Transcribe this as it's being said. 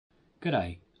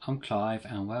G'day, I'm Clive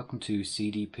and welcome to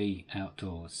CDP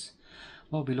Outdoors.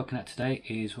 What I'll be looking at today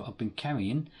is what I've been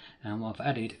carrying and what I've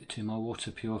added to my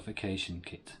water purification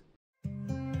kit.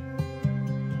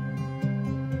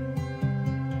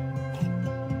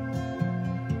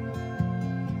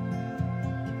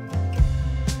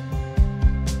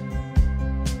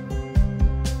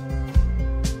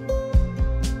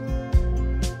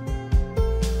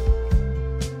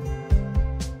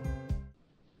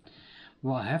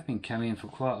 What I have been carrying for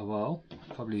quite a while,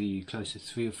 probably close to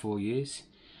 3 or 4 years,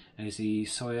 is the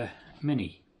Sawyer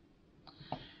Mini.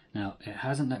 Now it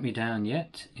hasn't let me down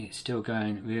yet, it's still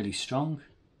going really strong.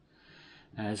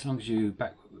 As long as you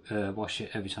wash it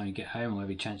every time you get home or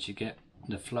every chance you get,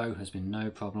 the flow has been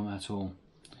no problem at all.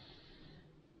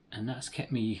 And that's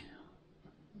kept me,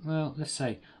 well, let's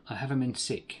say I haven't been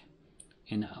sick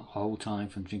in that whole time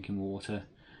from drinking water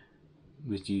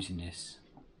with using this.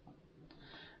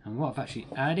 And what I've actually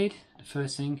added, the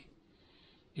first thing,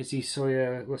 is the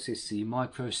Sawyer, the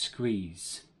Micro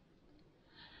Squeeze.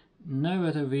 No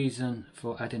other reason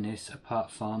for adding this apart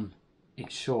from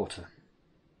it's shorter.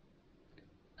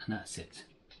 And that's it.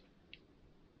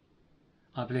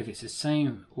 I believe it's the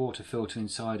same water filter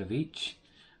inside of each,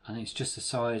 and it's just the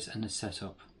size and the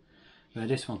setup. Where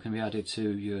this one can be added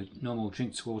to your normal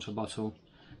drinks water bottle,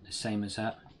 the same as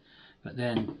that. But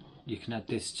then you can add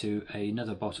this to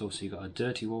another bottle, so you've got a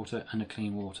dirty water and a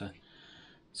clean water.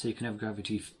 So you can have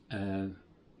gravity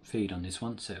feed on this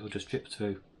one, so it will just drip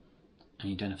through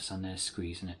and you don't have to stand there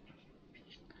squeezing it.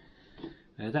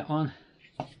 That one,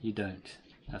 you don't.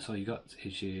 That's all you got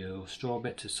is your straw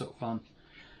bit to suck from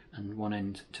and one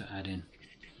end to add in.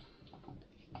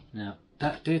 Now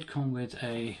that did come with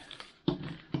a,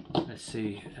 let's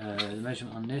see, the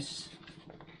measurement on this.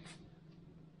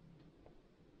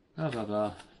 Blah blah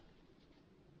blah.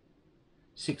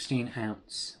 16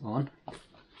 ounce one.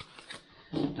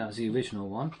 That was the original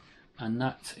one, and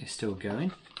that is still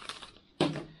going.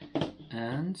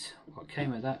 And what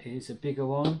came with that is a bigger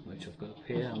one, which I've got up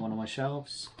here on one of my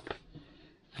shelves.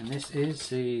 And this is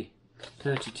the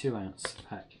 32 ounce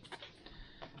pack.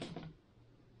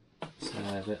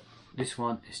 So, but this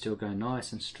one is still going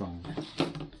nice and strong.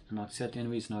 And like I said, the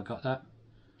only reason I got that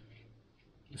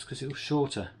was because it was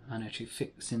shorter and actually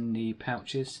fits in the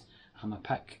pouches and my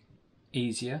pack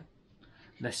easier,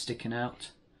 less sticking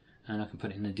out, and I can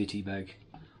put it in a ditty bag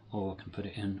or I can put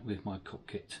it in with my cook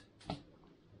kit.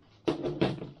 Now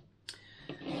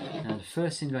the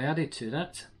first thing I added to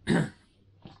that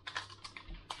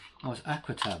was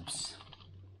aqua tabs,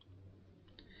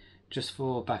 just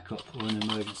for backup or an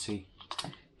emergency,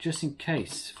 just in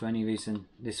case for any reason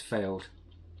this failed.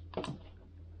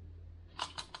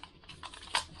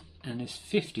 And there's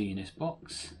 50 in this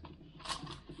box.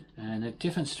 And the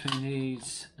difference between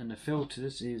these and the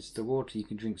filters is the water you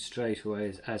can drink straight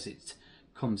away as it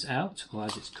comes out, or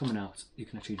as it's coming out you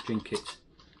can actually drink it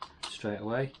straight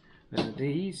away. But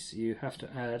these you have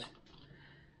to add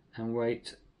and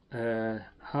wait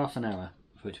half an hour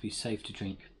for it to be safe to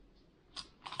drink.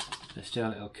 But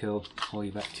still it'll kill all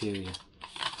your bacteria.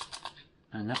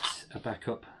 And that's a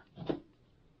backup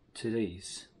to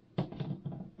these.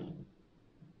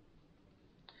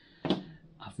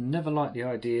 I've never liked the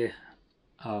idea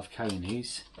of carrying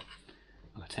these.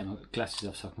 I've got to take my glasses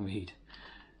off so I can read.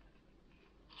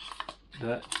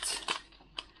 But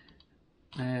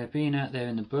being out there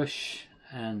in the bush,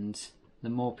 and the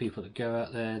more people that go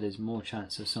out there, there's more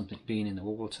chance of something being in the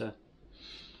water.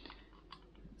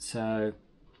 So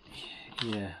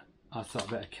yeah, I thought I'd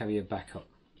better carry a backup.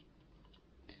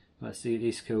 But see,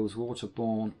 this kills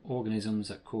waterborne organisms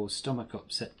that cause stomach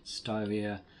upsets,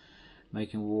 diarrhea,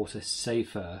 making water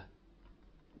safer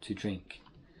to drink.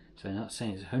 So I'm not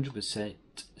saying it's 100%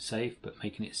 safe, but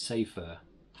making it safer.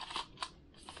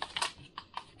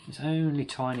 It's only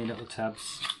tiny little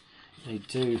tabs. They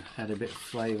do add a bit of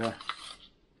flavour.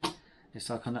 It's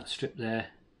like on that strip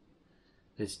there,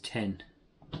 there's 10,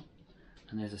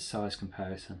 and there's a size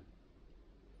comparison.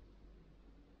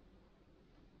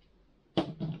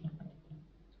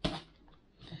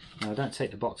 Now I don't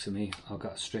take the box with me, I've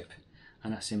got a strip,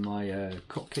 and that's in my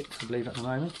cook kit, I believe, at the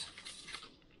moment.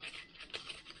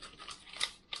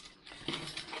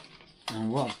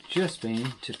 And what I've just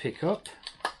been to pick up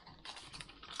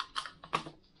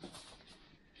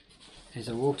is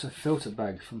a water filter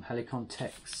bag from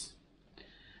Helikon-Tex.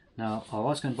 Now I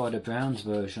was going to buy the Browns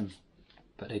version,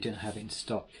 but they didn't have it in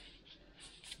stock.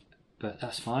 But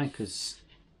that's fine, because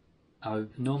I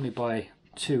normally buy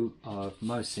 2 of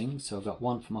most things. So I've got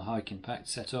one for my hiking pack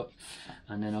setup,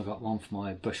 and then I've got one for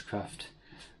my bushcraft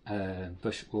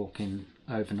bushwalking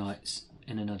overnights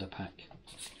in another pack.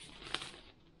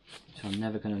 so I'm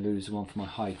never going to lose one for my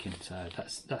hiking. So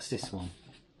that's this one.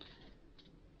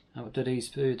 Now what do these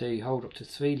do? They hold up to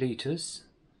 3 litres,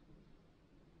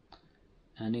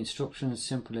 and the instructions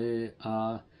simply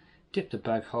are: dip the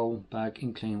bag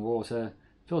in clean water,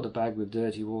 fill the bag with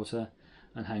dirty water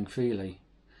and hang freely.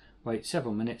 Wait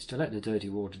several minutes to let the dirty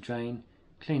water drain,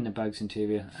 clean the bag's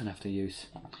interior and after use.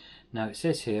 Now it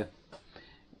says here,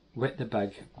 wet the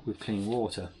bag with clean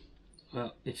water.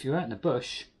 Well, if you're out in the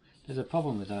bush, there's a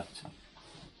problem with that.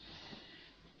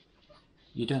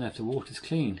 You don't have the water's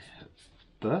clean,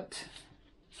 but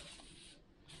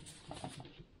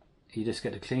you just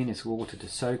get the cleanest water to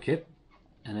soak it,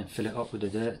 and then fill it up with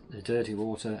the dirty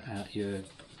water out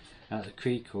the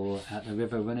creek or out the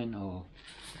river running, or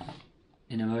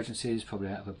in emergencies probably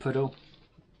out of a puddle,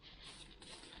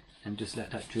 and just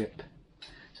let that drip.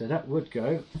 So that would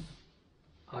go.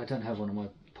 I don't have one of my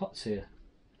pots here,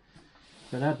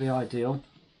 but that'd be ideal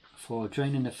for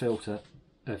draining the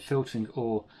filtering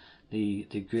all the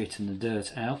grit and the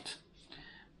dirt out,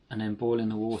 and then boiling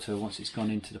the water once it's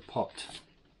gone into the pot.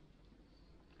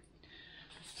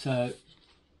 So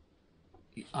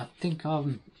I think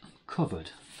I'm covered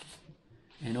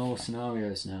in all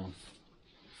scenarios now.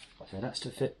 So that's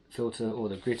to filter all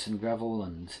the grit and gravel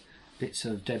and bits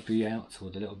of debris out, or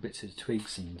the little bits of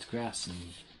twigs and grass and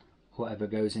whatever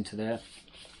goes into there.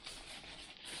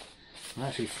 It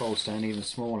actually folds down even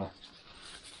smaller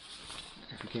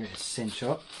if we give it a cinch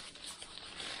up.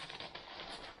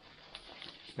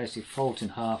 Basically folds in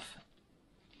half,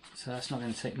 so that's not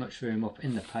going to take much room up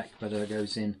in the pack, whether it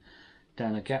goes in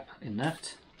down a gap in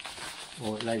that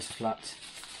or it lays flat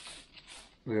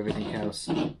with everything else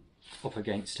up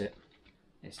against it.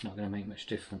 It's not going to make much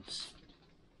difference.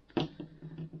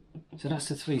 So that's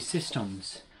the 3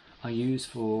 systems I use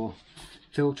for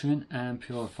filtering and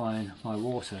purifying my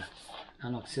water.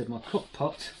 And like I said, my cook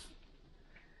pot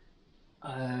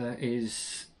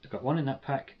I've got one in that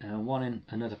pack and one in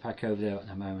another pack over there at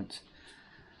the moment.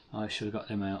 I should have got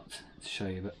them out to show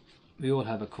you, but we all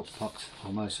have a cook pot,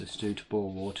 or most of us do, to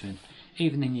boil water in.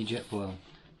 Even in your jet boil,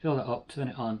 fill that up, turn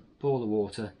it on, boil the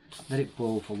water, let it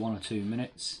boil for 1 or 2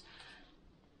 minutes,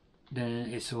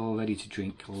 then it's all ready to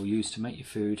drink or use to make your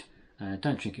food.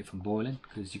 Don't drink it from boiling,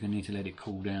 because you're going to need to let it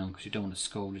cool down, because you don't want to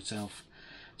scald yourself,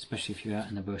 especially if you're out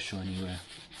in the bush or anywhere.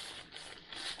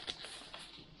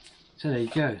 So there you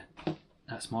go,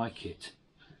 that's my kit.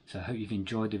 So I hope you've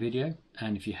enjoyed the video,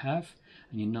 and if you have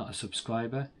and you're not a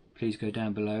subscriber, please go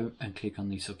down below and click on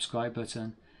the subscribe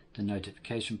button, the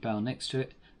notification bell next to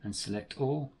it, and select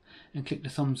all, and click the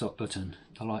thumbs up button,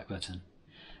 the like button.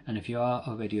 And if you are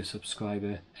already a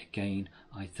subscriber, again,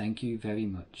 I thank you very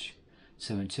much.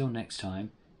 So until next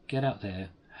time, get out there,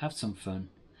 have some fun,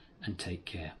 and take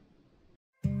care.